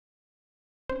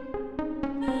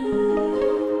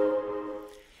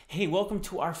Hey, welcome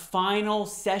to our final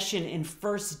session in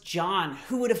 1 John.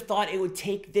 Who would have thought it would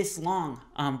take this long?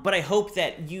 But I hope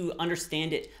that you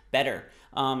understand it better,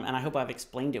 and I hope I've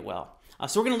explained it well.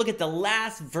 So we're going to look at the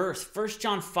last verse, 1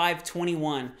 John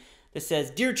 5:21, that says,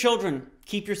 "Dear children,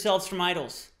 keep yourselves from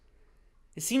idols."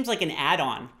 It seems like an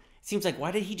add-on. It seems like,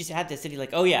 why did he just add this? Did he like,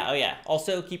 oh yeah,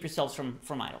 also keep yourselves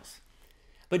from idols.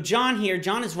 But John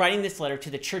is writing this letter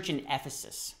to the church in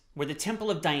Ephesus, where the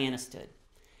temple of Diana stood.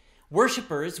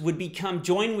 Worshippers would become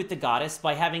joined with the goddess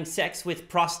by having sex with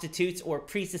prostitutes or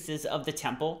priestesses of the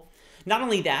temple. Not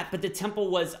only that, but the temple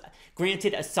was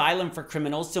granted asylum for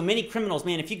criminals. So many criminals,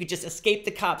 man, if you could just escape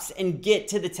the cops and get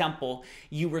to the temple,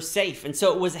 you were safe. And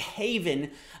so it was a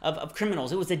haven of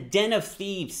criminals. It was a den of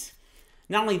thieves.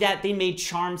 Not only that, they made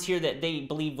charms here that they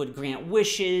believed would grant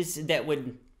wishes, that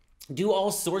would do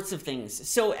all sorts of things.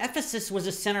 So Ephesus was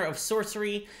a center of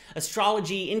sorcery,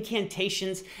 astrology,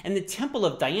 incantations, and the temple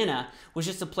of Diana was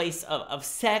just a place of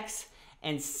sex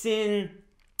and sin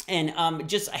and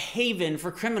just a haven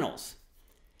for criminals.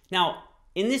 Now,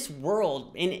 in this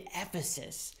world, in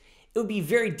Ephesus, it would be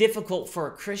very difficult for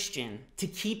a Christian to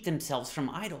keep themselves from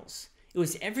idols. It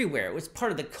was everywhere. It was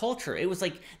part of the culture. It was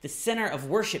like the center of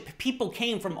worship. People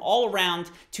came from all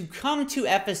around to come to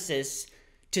Ephesus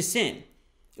to sin.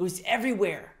 It was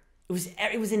everywhere. It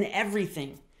was in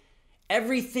everything.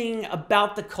 Everything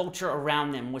about the culture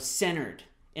around them was centered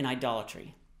in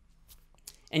idolatry.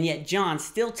 And yet John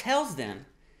still tells them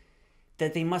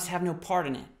that they must have no part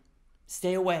in it.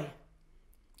 Stay away.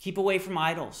 Keep away from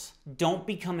idols. Don't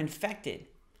become infected.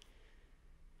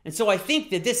 And so I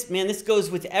think that this goes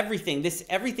with everything.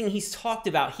 Everything he's talked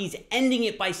about, he's ending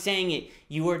it by saying it.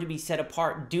 You are to be set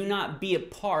apart. Do not be a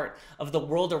part of the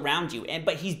world around you.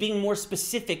 But he's being more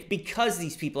specific because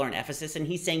these people are in Ephesus. And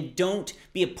he's saying, don't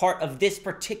be a part of this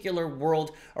particular world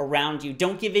around you.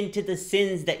 Don't give in to the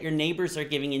sins that your neighbors are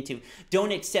giving into.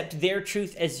 Don't accept their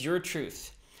truth as your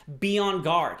truth. Be on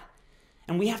guard.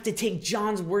 And we have to take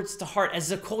John's words to heart as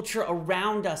the culture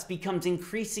around us becomes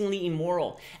increasingly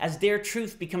immoral, as their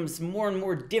truth becomes more and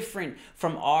more different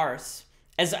from ours,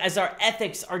 as our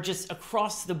ethics are just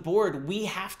across the board. We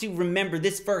have to remember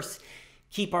this verse,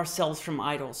 keep ourselves from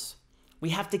idols. We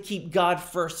have to keep God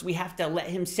first. We have to let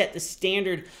him set the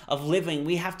standard of living.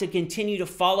 We have to continue to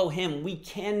follow him. We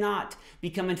cannot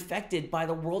become infected by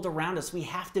the world around us. We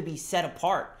have to be set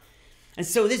apart. And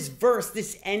so this verse,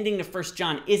 this ending to 1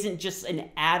 John, isn't just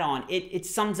an add-on. It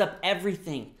sums up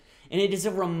everything. And it is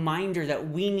a reminder that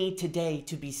we need today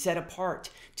to be set apart,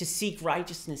 to seek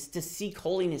righteousness, to seek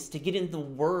holiness, to get in the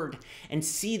Word and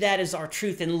see that as our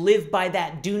truth and live by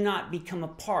that. Do not become a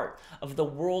part of the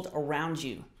world around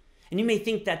you. And you may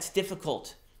think that's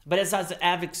difficult. But as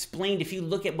I've explained, if you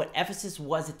look at what Ephesus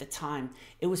was at the time,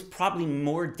 it was probably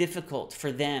more difficult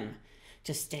for them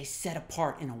to stay set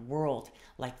apart in a world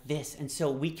like this. And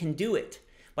so we can do it.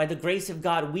 By the grace of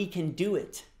God, we can do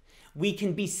it. We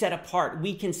can be set apart.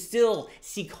 We can still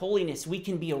seek holiness. We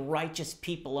can be a righteous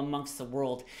people amongst the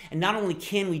world. And not only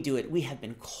can we do it, we have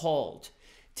been called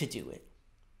to do it.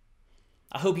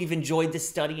 I hope you've enjoyed this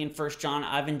study in 1 John.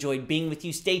 I've enjoyed being with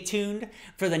you. Stay tuned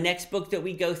for the next book that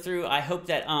we go through. I hope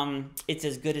that it's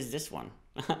as good as this one.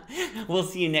 We'll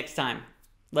see you next time.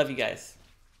 Love you guys.